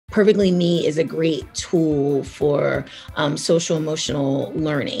Perfectly Me is a great tool for social emotional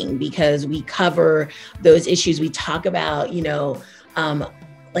learning because we cover those issues. We talk about,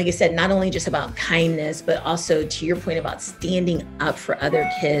 like I said, not only just about kindness, but also to your point about standing up for other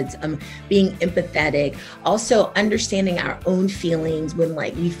kids, being empathetic, also understanding our own feelings when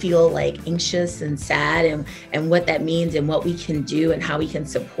like we feel like anxious and sad and what that means and what we can do and how we can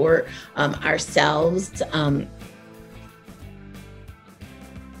support ourselves.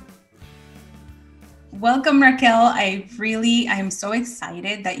 Welcome, Raquel. I'm so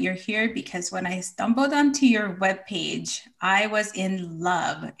excited that you're here because when I stumbled onto your webpage, I was in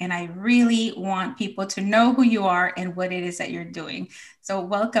love and I really want people to know who you are and what it is that you're doing. So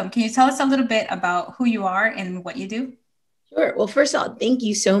welcome. Can you tell us a little bit about who you are and what you do? Sure. Well, first of all, thank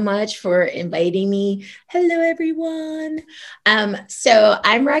you so much for inviting me. Hello, everyone. So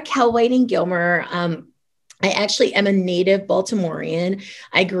I'm Raquel Whiting Gilmer. I actually am a native Baltimorean.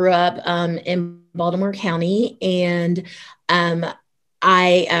 I grew up in Baltimore County, and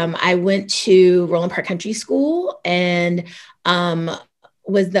I went to Roland Park Country School and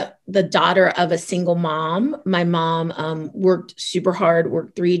was the daughter of a single mom. My mom worked super hard,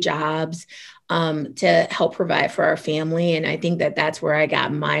 worked 3 jobs to help provide for our family. And I think that that's where I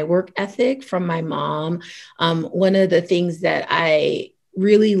got my work ethic from my mom. One of the things that I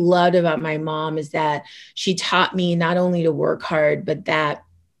really loved about my mom is that she taught me not only to work hard, but that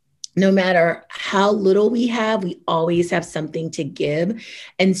no matter how little we have, we always have something to give.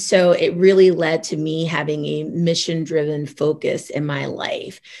 And so it really led to me having a mission-driven focus in my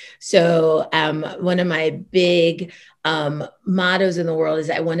life. So one of my big mottos in the world is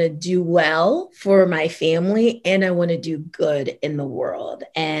I want to do well for my family and I want to do good in the world.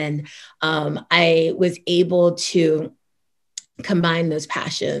 And I was able to combine those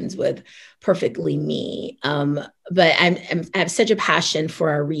passions with Perfectly Me. But I have such a passion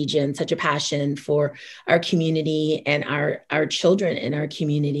for our region, such a passion for our community and our children in our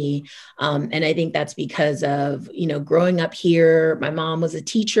community. And I think that's because of, growing up here, my mom was a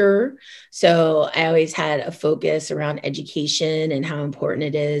teacher. So I always had a focus around education and how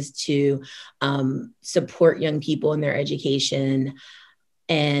important it is to support young people in their education.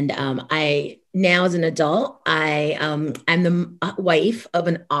 And I now, as an adult, I'm the wife of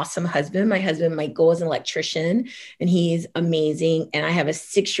an awesome husband. My husband, Michael, is an electrician, and he's amazing. And I have a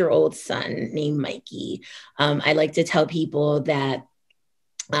 6-year-old son named Mikey. I like to tell people that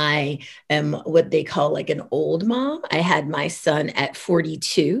I am what they call like an old mom. I had my son at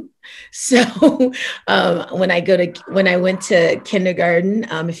 42. So when I went to kindergarten,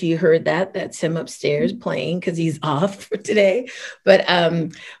 if you heard that, that's him upstairs playing because he's off for today. But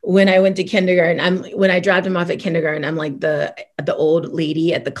when I went to kindergarten, when I dropped him off at kindergarten, I'm like the old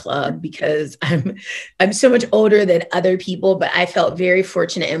lady at the club because I'm so much older than other people. But I felt very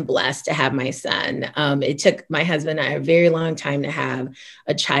fortunate and blessed to have my son. It took my husband and I a very long time to have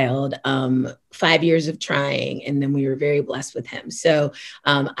a child. 5 years of trying, and then we were very blessed with him. So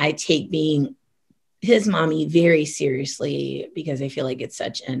I take being his mommy very seriously because I feel like it's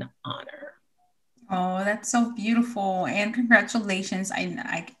such an honor. Oh, that's so beautiful. And congratulations.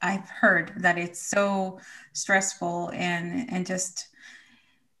 I've heard that it's so stressful and just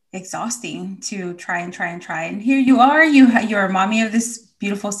exhausting to try and try and try. And here you are, you're a mommy of this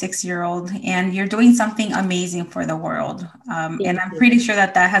beautiful 6-year-old, and you're doing something amazing for the world. And I'm pretty sure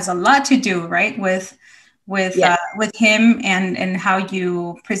that has a lot to do, right, with him and how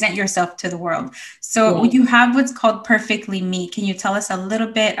you present yourself to the world. So you have what's called Perfectly Me. Can you tell us a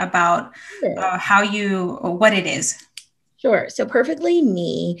little bit about what it is? Sure. So Perfectly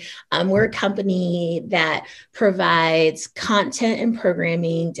Me, we're a company that provides content and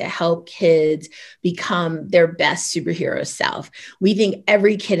programming to help kids become their best superhero self. We think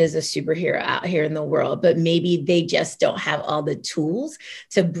every kid is a superhero out here in the world, but maybe they just don't have all the tools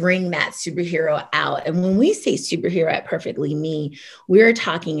to bring that superhero out. And when we say superhero at Perfectly Me, we're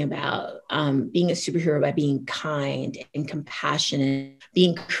talking about being a superhero by being kind and compassionate,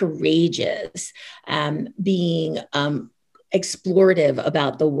 being courageous, being explorative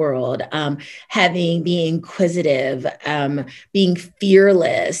about the world, being inquisitive, being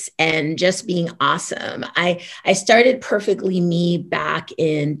fearless, and just being awesome. I started Perfectly Me back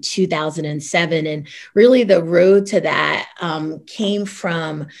in 2007, and really the road to that came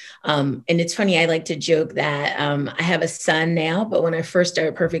from, and it's funny, I like to joke that I have a son now, but when I first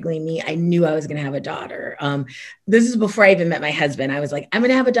started Perfectly Me, I knew I was going to have a daughter. This is before I even met my husband. I was like, I'm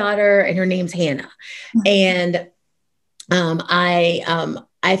going to have a daughter, and her name's Hannah. And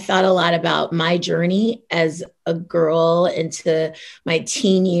I thought a lot about my journey as a girl into my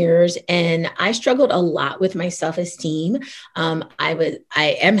teen years, and I struggled a lot with my self-esteem.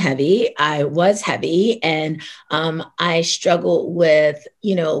 I am heavy. I was heavy, and I struggled with,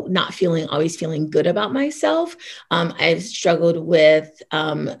 not always feeling good about myself. I've struggled with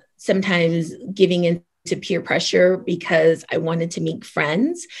sometimes giving in to peer pressure because I wanted to make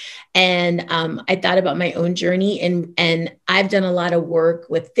friends. And I thought about my own journey, and I've done a lot of work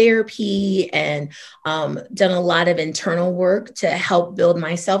with therapy and done a lot of internal work to help build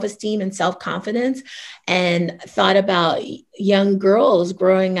my self-esteem and self-confidence, and thought about young girls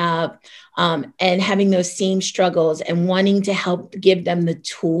growing up and having those same struggles and wanting to help give them the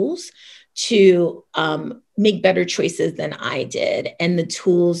tools to make better choices than I did, and the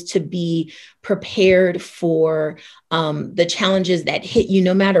tools to be prepared for the challenges that hit you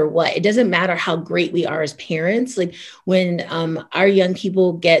no matter what. It doesn't matter how great we are as parents. Like when our young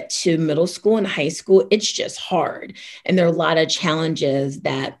people get to middle school and high school, it's just hard. And there are a lot of challenges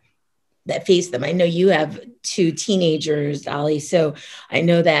that face them. I know you have two teenagers, Ali, so I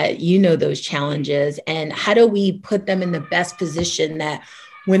know that you know those challenges. And how do we put them in the best position that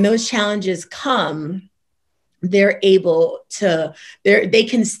when those challenges come, they're able to, they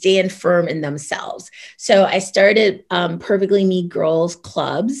can stand firm in themselves. So I started Perfectly Me Girls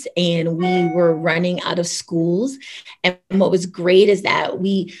clubs, and we were running out of schools. And what was great is that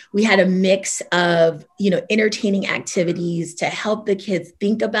we had a mix of, entertaining activities to help the kids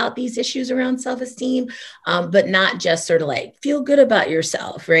think about these issues around self-esteem, but not just sort of like feel good about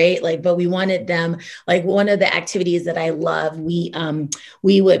yourself, right? Like, but we wanted them, like one of the activities that I love, we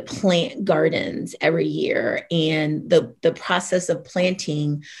would plant gardens every year. And the process of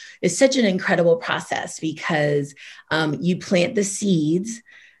planting is such an incredible process because you plant the seeds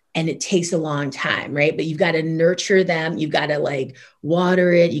and it takes a long time, right? But you've got to nurture them. You've got to like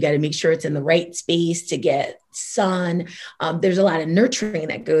water it. You got to make sure it's in the right space to get sun. There's a lot of nurturing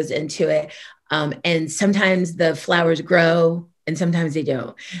that goes into it. And sometimes the flowers grow and sometimes they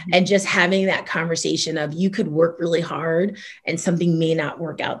don't. And just having that conversation of you could work really hard and something may not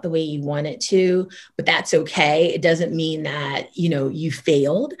work out the way you want it to, but that's okay. It doesn't mean that, you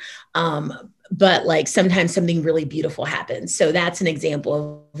failed. But like sometimes something really beautiful happens. So that's an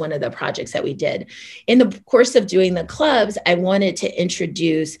example of one of the projects that we did. In the course of doing the clubs, I wanted to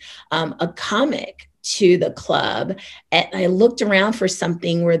introduce a comic to the club. And I looked around for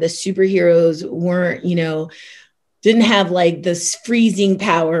something where the superheroes weren't, didn't have like this freezing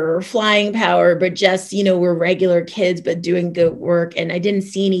power or flying power, but just, were regular kids, but doing good work. And I didn't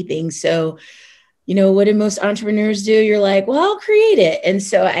see anything. So, what do most entrepreneurs do? You're like, well, I'll create it. And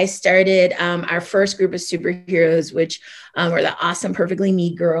so I started our first group of superheroes, which were the awesome Perfectly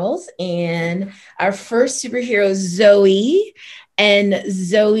Me girls. And our first superhero, Zoe. And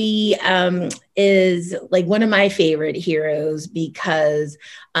Zoe is like one of my favorite heroes because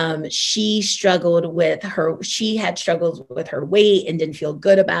she had struggled with her weight and didn't feel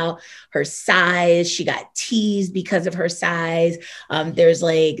good about her size. She got teased because of her size.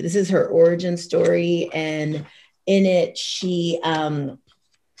 This is her origin story. And in it, she had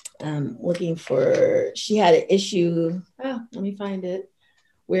an issue. Oh, let me find it.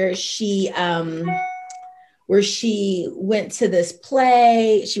 Where she went to this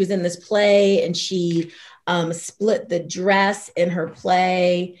play. She was in this play and she split the dress in her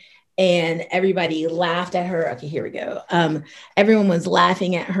play, and everybody laughed at her. Okay, here we go. Everyone was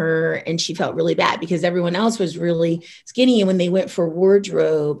laughing at her, and she felt really bad because everyone else was really skinny. And when they went for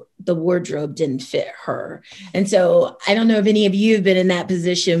wardrobe, the wardrobe didn't fit her. And so I don't know if any of you have been in that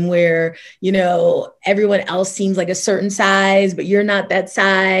position where, everyone else seems like a certain size, but you're not that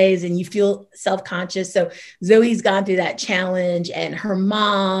size and you feel self-conscious. So Zoe's gone through that challenge, and her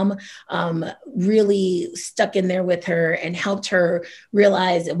mom really stuck in there with her and helped her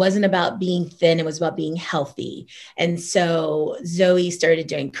realize it wasn't about being thin, it was about being healthy. And so Zoe started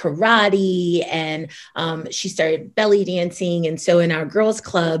doing karate, and she started belly dancing. And so in our girls'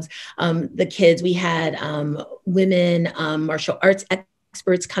 clubs, the kids, we had women martial arts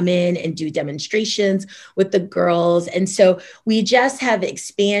experts come in and do demonstrations with the girls. And so we just have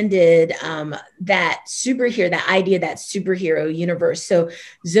expanded that idea, that superhero universe. So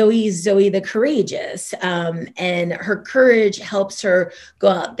Zoe's Zoe the Courageous, and her courage helps her go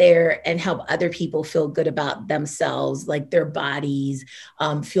out there and help other people feel good about themselves, like their bodies,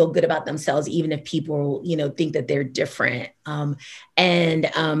 feel good about themselves, even if people, think that they're different.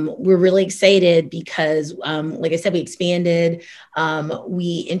 And we're really excited because, like I said, we expanded.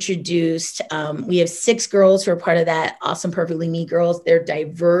 We introduced, we have 6 girls who are part of that awesome Perfectly Me girls. They're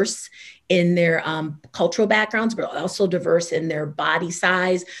diverse in their cultural backgrounds, but also diverse in their body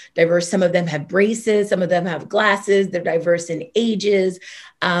size, diverse. Some of them have braces, some of them have glasses, they're diverse in ages.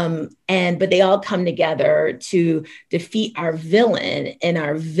 But they all come together to defeat our villain. And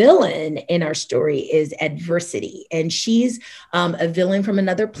our villain in our story is adversity. And she's a villain from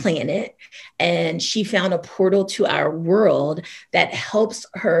another planet. And she found a portal to our world that helps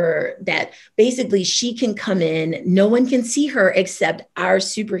her, that basically she can come in. No one can see her except our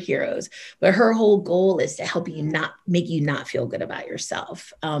superheroes. But her whole goal is to help you not make you not feel good about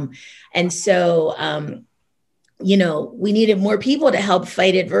yourself. And so, we needed more people to help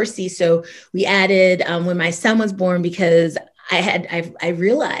fight adversity. So we added when my son was born, because I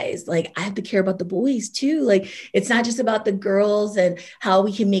realized like I have to care about the boys too. Like it's not just about the girls and how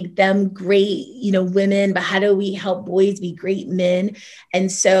we can make them great, women, but how do we help boys be great men? And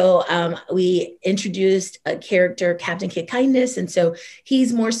so we introduced a character, Captain Kid Kindness. And so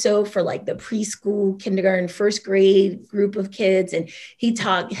he's more so for like the preschool, kindergarten, first grade group of kids. And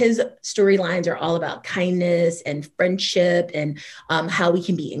his storylines are all about kindness and friendship and how we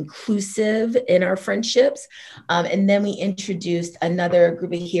can be inclusive in our friendships. And then we introduced another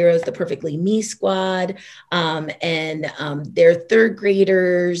group of heroes, the Perfectly Me Squad, and they're third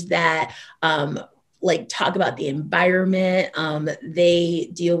graders that like talk about the environment.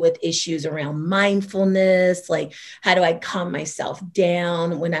 They deal with issues around mindfulness, like how do I calm myself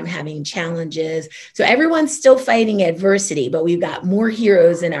down when I'm having challenges? So everyone's still fighting adversity, but we've got more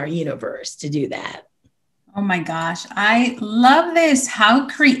heroes in our universe to do that. Oh my gosh, I love this. How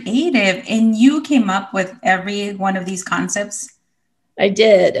creative. And you came up with every one of these concepts. I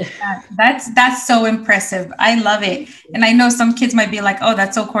did. That's so impressive. I love it. And I know some kids might be like, "Oh,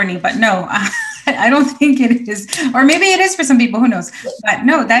 that's so corny," but no, I don't think it is. Or maybe it is for some people, who knows. But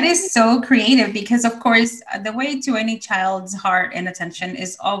no, that is so creative because of course, the way to any child's heart and attention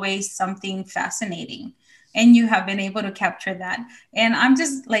is always something fascinating. And you have been able to capture that. And I'm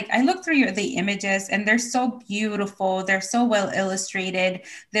just like, I look through the images and they're so beautiful. They're so well illustrated.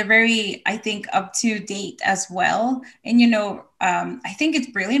 They're very, I think, up to date as well. And, I think it's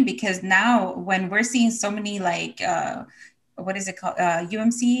brilliant because now when we're seeing so many like, what is it called?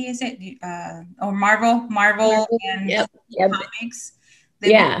 UMC, is it? Or Marvel and Yep. Yep. comics.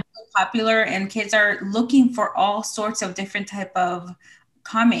 They've Yeah. been so popular and kids are looking for all sorts of different type of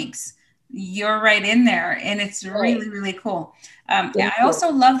comics. You're right in there and it's really, really cool. I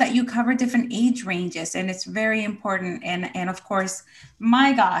also love that you cover different age ranges and it's very important. And of course,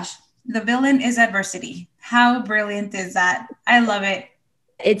 my gosh, the villain is adversity. How brilliant is that? I love it.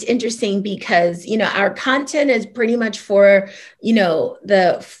 It's interesting because, our content is pretty much for,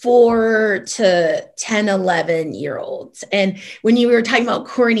 the 4 to 10, 11-year-olds. And when you were talking about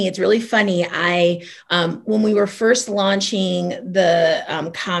corny, it's really funny. When we were first launching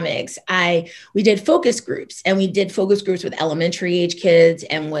the comics, we did focus groups and we did focus groups with elementary age kids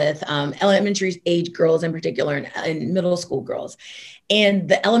and with elementary age girls in particular and middle school girls. And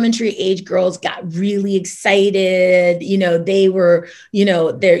the elementary age girls got really excited. They were,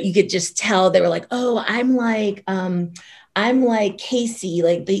 there, you could just tell they were like, oh, I'm like Casey,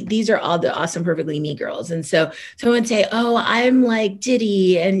 like these are all the awesome, perfectly me girls. And so someone would say, oh, I'm like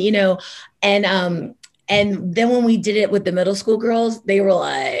Diddy. And, and then when we did it with the middle school girls, they were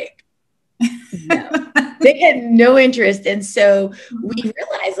like, no. They had no interest. And so we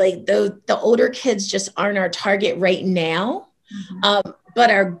realized like the older kids just aren't our target right now. But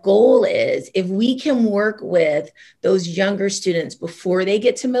our goal is if we can work with those younger students before they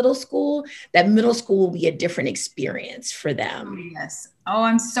get to middle school, that middle school will be a different experience for them. Yes. Oh,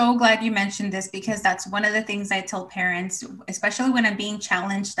 I'm so glad you mentioned this because that's one of the things I tell parents, especially when I'm being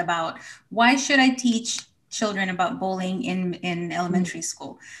challenged about why should I teach children about bullying in elementary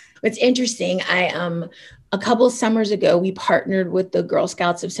school? It's interesting. A couple of summers ago, we partnered with the Girl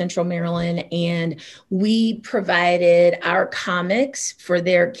Scouts of Central Maryland, and we provided our comics for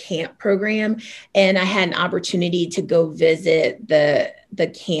their camp program. And I had an opportunity to go visit the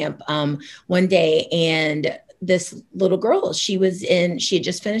camp one day, and this little girl, she had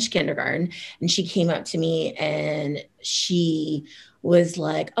just finished kindergarten, and she came up to me and she was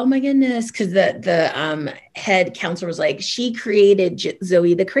like, oh my goodness, because the head counselor was like, she created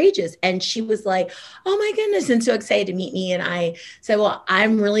Zoe the Courageous. And she was like, oh my goodness, and so excited to meet me. And I said, well,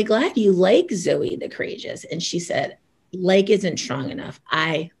 I'm really glad you like Zoe the Courageous. And she said, like isn't strong enough.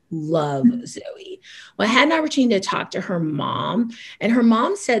 I love Zoe. Well, I had an opportunity to talk to her mom, and her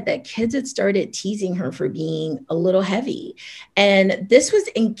mom said that kids had started teasing her for being a little heavy. And this was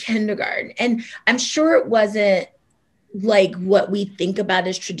in kindergarten. And I'm sure it wasn't like what we think about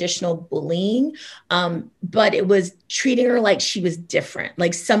as traditional bullying. But it was treating her like she was different,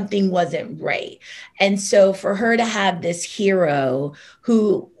 like something wasn't right. And so for her to have this hero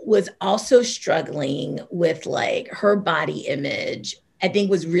who was also struggling with like her body image, I think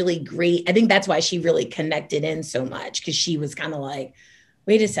was really great. I think that's why she really connected in so much, because she was kind of like,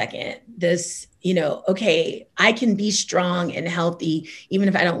 wait a second, this, okay, I can be strong and healthy even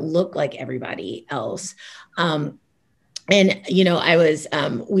if I don't look like everybody else. And I was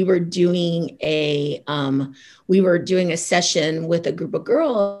we were doing a session with a group of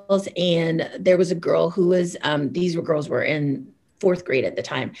girls, and there was a girl who was these were girls were in fourth grade at the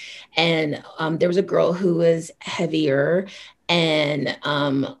time, and there was a girl who was heavier, and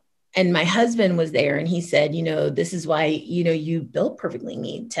my husband was there, and he said, this is why you built perfectly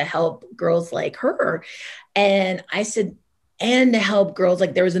neat to help girls like her. And I said, and to help girls,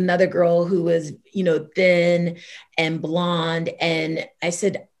 like there was another girl who was thin and blonde, and I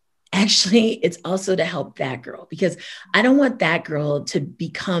said, actually it's also to help that girl, because I don't want that girl to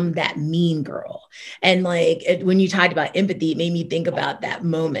become that mean girl. And like when you talked about empathy, it made me think about that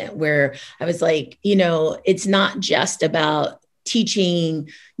moment where I was like, it's not just about teaching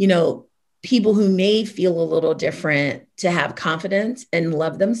people who may feel a little different to have confidence and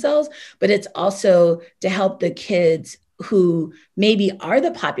love themselves, but it's also to help the kids who maybe are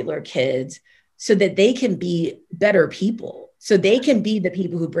the popular kids, so that they can be better people, so they can be the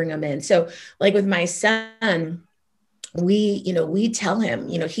people who bring them in. So like with my son, we tell him,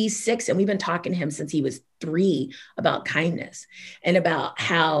 he's 6, and we've been talking to him since he was 3 about kindness and about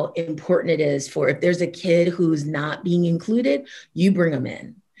how important it is for, if there's a kid who's not being included, you bring them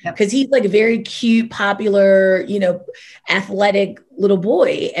in. Because he's like a very cute, popular, athletic little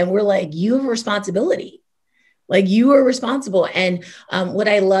boy. And we're like, you have a responsibility. Like you are responsible. And what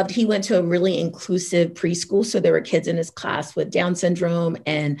I loved, he went to a really inclusive preschool. So there were kids in his class with Down syndrome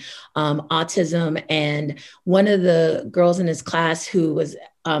and autism. And one of the girls in his class who was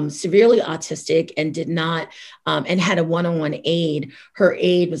severely autistic and did not, and had a one-on-one aide, her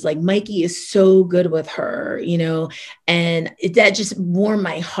aide was like, Mikey is so good with her, and that just warmed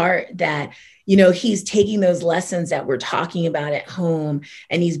my heart that, he's taking those lessons that we're talking about at home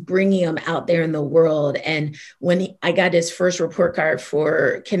and he's bringing them out there in the world. And when I got his first report card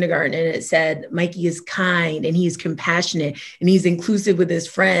for kindergarten, and it said, Mikey is kind and he's compassionate and he's inclusive with his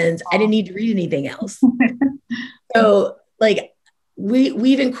friends, I didn't need to read anything else. So like,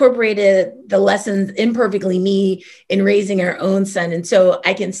 we've incorporated the lessons imperfectly me in raising our own son. And so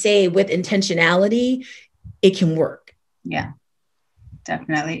I can say with intentionality, it can work. Yeah,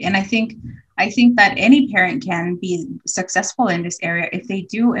 definitely. And I think that any parent can be successful in this area if they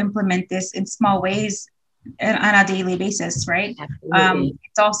do implement this in small ways on a daily basis, right?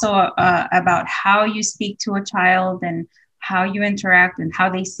 It's also about how you speak to a child and how you interact and how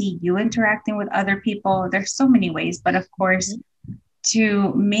they see you interacting with other people. There's so many ways, but of course,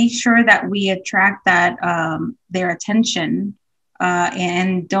 to make sure that we attract that their attention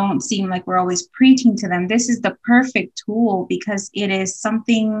and don't seem like we're always preaching to them. This is the perfect tool because it is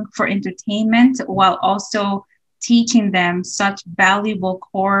something for entertainment while also teaching them such valuable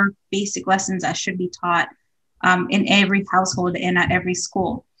core basic lessons that should be taught in every household and at every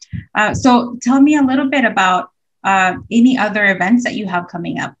school. So tell me a little bit about any other events that you have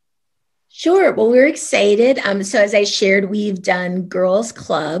coming up. Sure. Well, we're excited. So as I shared, we've done girls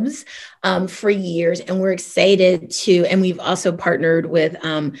clubs for years, and we're excited to, and we've also partnered with,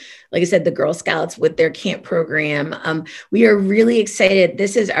 like I said, the Girl Scouts with their camp program. We are really excited.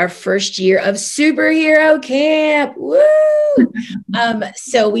 This is our first year of superhero camp. Woo!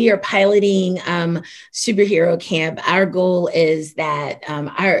 So we are piloting superhero camp. Our goal is that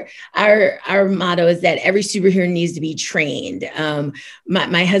our motto is that every superhero needs to be trained.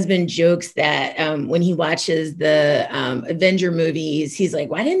 My husband jokes that when he watches the Avenger movies, he's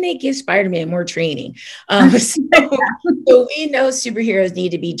like, why didn't they give Spider-Man more training? So we know superheroes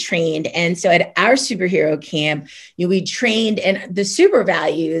need to be trained. And so at our superhero camp, we trained in the super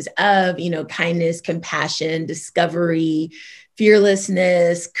values of, kindness, compassion, discovery,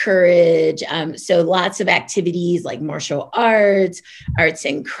 fearlessness, courage. So lots of activities like martial arts, arts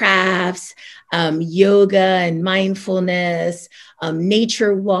and crafts, yoga and mindfulness,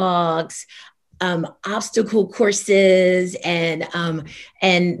 nature walks, obstacle courses. And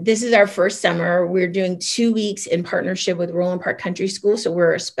this is our first summer. We're doing 2 weeks in partnership with Roland Park Country School. So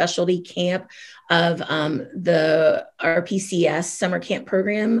we're a specialty camp of the RPCS summer camp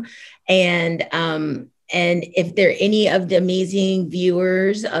program. And if there are any of the amazing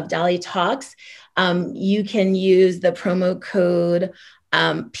viewers of DaliTalks, you can use the promo code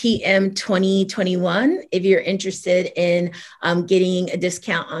PM 2021 if you're interested in getting a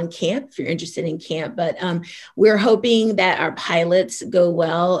discount on camp, if you're interested in camp. But we're hoping that our pilots go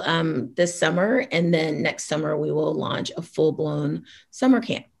well this summer, and then next summer we will launch a full-blown summer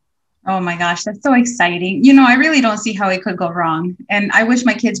camp. Oh my gosh, that's so exciting. I really don't see how it could go wrong. And I wish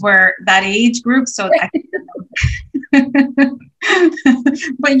my kids were that age group. So I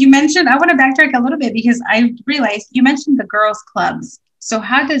but you mentioned, I want to backtrack a little bit because I realized you mentioned the girls' clubs. So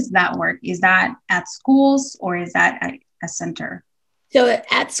how does that work? Is that at schools or is that at a center? So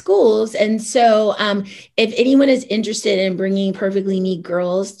at schools. And so if anyone is interested in bringing Perfectly Me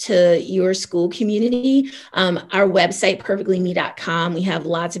girls to your school community, our website, perfectlyme.com, we have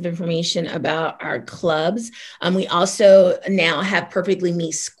lots of information about our clubs. We also now have Perfectly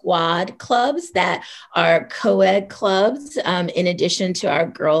Me squad clubs that are co-ed clubs in addition to our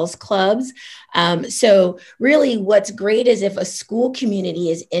girls clubs. So really what's great is if a school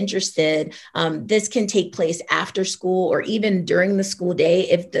community is interested, this can take place after school or even during the school day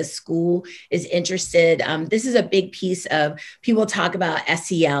if the school is interested. This is a big piece of, people talk about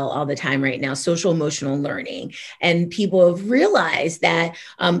SEL all the time right now, social emotional learning. And people have realized that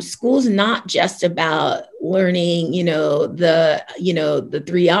school's not just about learning, the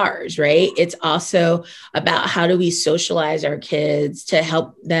 3 R's, right? It's also about how do we socialize our kids to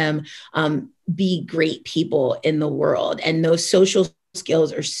help them be great people in the world. And those social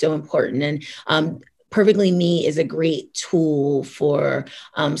skills are so important. And Perfectly Me is a great tool for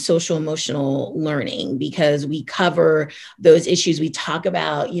social emotional learning because we cover those issues. We talk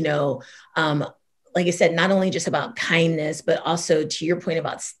about, like I said, not only just about kindness, but also to your point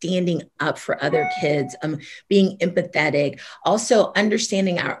about standing up for other kids, being empathetic, also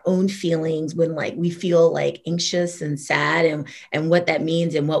understanding our own feelings when we feel anxious and sad and what that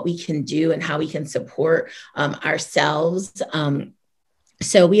means and what we can do and how we can support ourselves.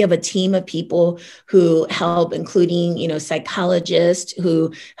 So we have a team of people who help, including, psychologists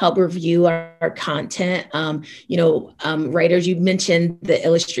who help review our content. Writers, you mentioned the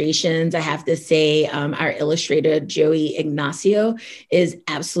illustrations. I have to say, our illustrator, Joey Ignacio, is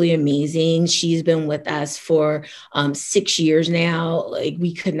absolutely amazing. She's been with us for 6 years now.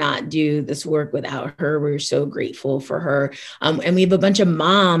 We could not do this work without her. We're so grateful for her. And we have a bunch of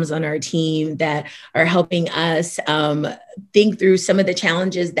moms on our team that are helping us think through some of the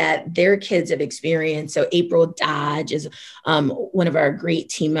challenges that their kids have experienced. So April Dodge is one of our great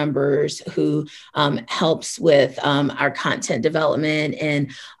team members who helps with our content development,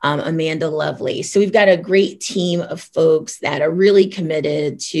 and Amanda Lovely. So we've got a great team of folks that are really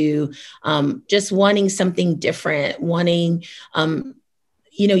committed to just wanting something different, wanting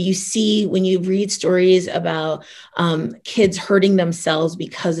you see when you read stories about kids hurting themselves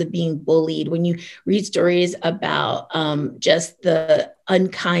because of being bullied, when you read stories about just the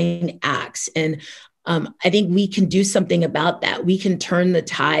unkind acts. And I think we can do something about that. We can turn the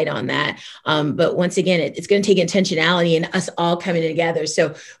tide on that. But once again, it's going to take intentionality and us all coming together.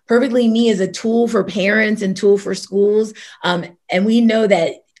 So Perfectly Me is a tool for parents and tool for schools. And we know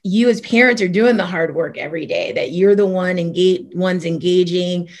that you as parents are doing the hard work every day, that you're the ones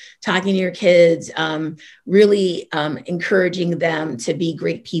engaging, talking to your kids, really encouraging them to be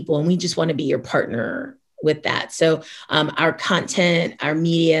great people. And we just want to be your partner with that. So our content, our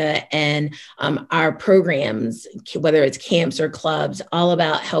media, and our programs, whether it's camps or clubs, all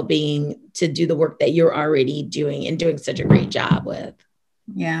about helping to do the work that you're already doing and doing such a great job with.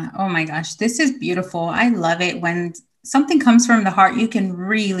 Yeah. Oh my gosh. This is beautiful. I love it when something comes from the heart. You can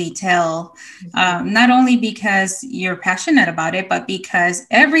really tell, not only because you're passionate about it, but because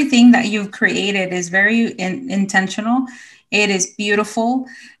everything that you've created is very intentional. It is beautiful,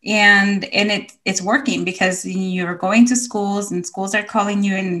 and it's working because you're going to schools and schools are calling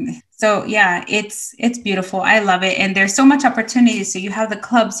you. And so, yeah, it's beautiful. I love it. And there's so much opportunity. So you have the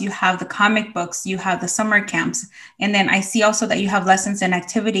clubs, you have the comic books, you have the summer camps. And then I see also that you have lessons and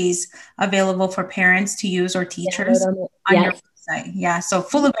activities available for parents to use or teachers on your website. Yeah. So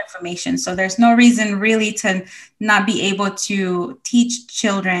full of information. So there's no reason really to not be able to teach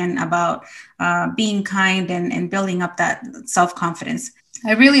children about being kind and building up that self-confidence.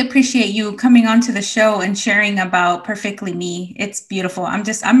 I really appreciate you coming onto the show and sharing about Perfectly Me. It's beautiful.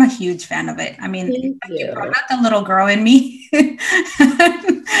 I'm a huge fan of it. I mean, you brought out the little girl in me and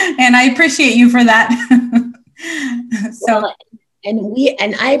I appreciate you for that. So. Well,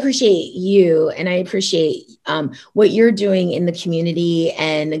 and I appreciate you, and I appreciate what you're doing in the community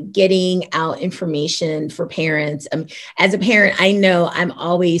and getting out information for parents. As a parent, I know I'm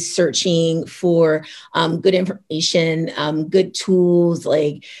always searching for good information, good tools.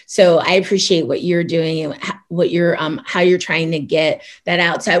 So I appreciate what you're doing and how you're trying to get that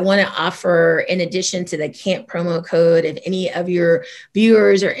out. So I want to offer, in addition to the camp promo code, if any of your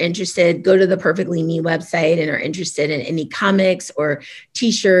viewers are interested, go to the Perfectly Me website and are interested in any comics or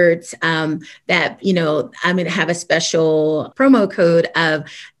t-shirts, that, you know, I'm going to have a special promo code of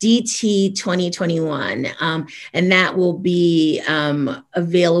DT 2021. And that will be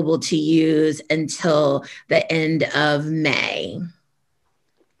available to use until the end of May.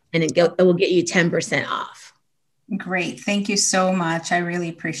 And it will get you 10% off. Great. Thank you so much. I really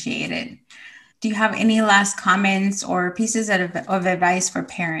appreciate it. Do you have any last comments or pieces of advice for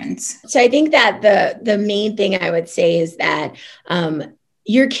parents? So I think that the main thing I would say is that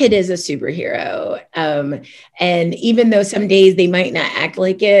your kid is a superhero. And even though some days they might not act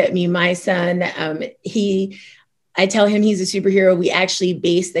like it, I mean, my son, I tell him he's a superhero. We actually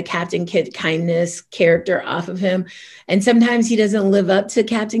base the Captain Kid Kindness character off of him. And sometimes he doesn't live up to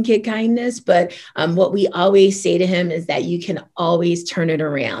Captain Kid Kindness, but what we always say to him is that you can always turn it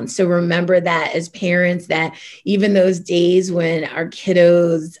around. So remember that as parents, that even those days when our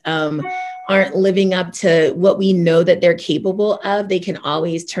kiddos aren't living up to what we know that they're capable of, they can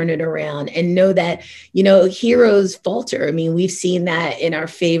always turn it around, and know that, you know, heroes falter. I mean, we've seen that in our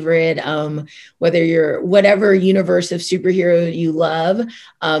favorite, whether you're whatever universe of superhero you love,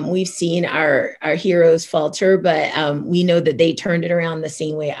 we've seen our heroes falter, but we know that they turned it around the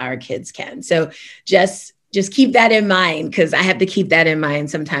same way our kids can. So just keep that in mind, because I have to keep that in mind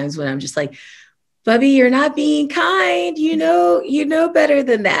sometimes when I'm just like, Bubby, you're not being kind, you know better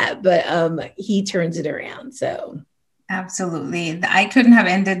than that. But he turns it around. So absolutely. I couldn't have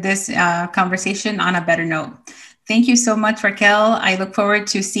ended this conversation on a better note. Thank you so much, Raquel. I look forward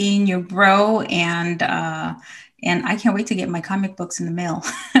to seeing you grow, and I can't wait to get my comic books in the mail.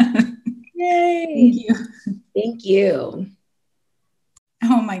 Yay. Thank you. Thank you.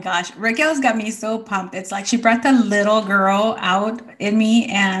 Oh my gosh, Raquel's got me so pumped. It's like she brought the little girl out in me,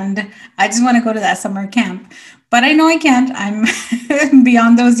 and I just want to go to that summer camp. But I know I can't. I'm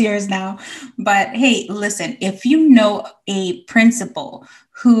beyond those years now. But hey, listen, if you know a principal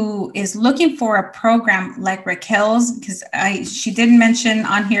who is looking for a program like Raquel's, because she didn't mention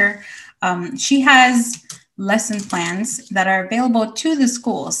on here, she has lesson plans that are available to the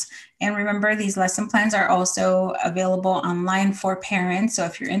schools. And remember, these lesson plans are also available online for parents. So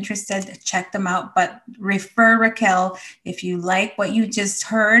if you're interested, check them out. But refer Raquel if you like what you just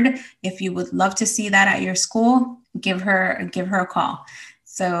heard. If you would love to see that at your school, give her a call.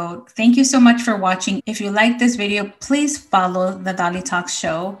 So thank you so much for watching. If you like this video, please follow the DaliTalks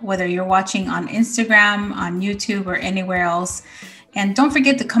show, whether you're watching on Instagram, on YouTube, or anywhere else. And don't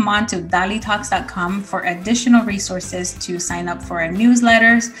forget to come on to DaliTalks.com for additional resources to sign up for our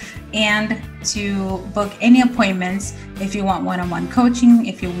newsletters and to book any appointments if you want one-on-one coaching,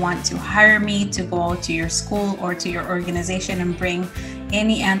 if you want to hire me to go to your school or to your organization and bring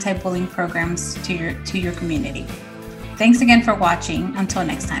any anti-bullying programs to your community. Thanks again for watching. Until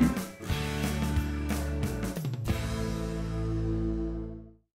next time.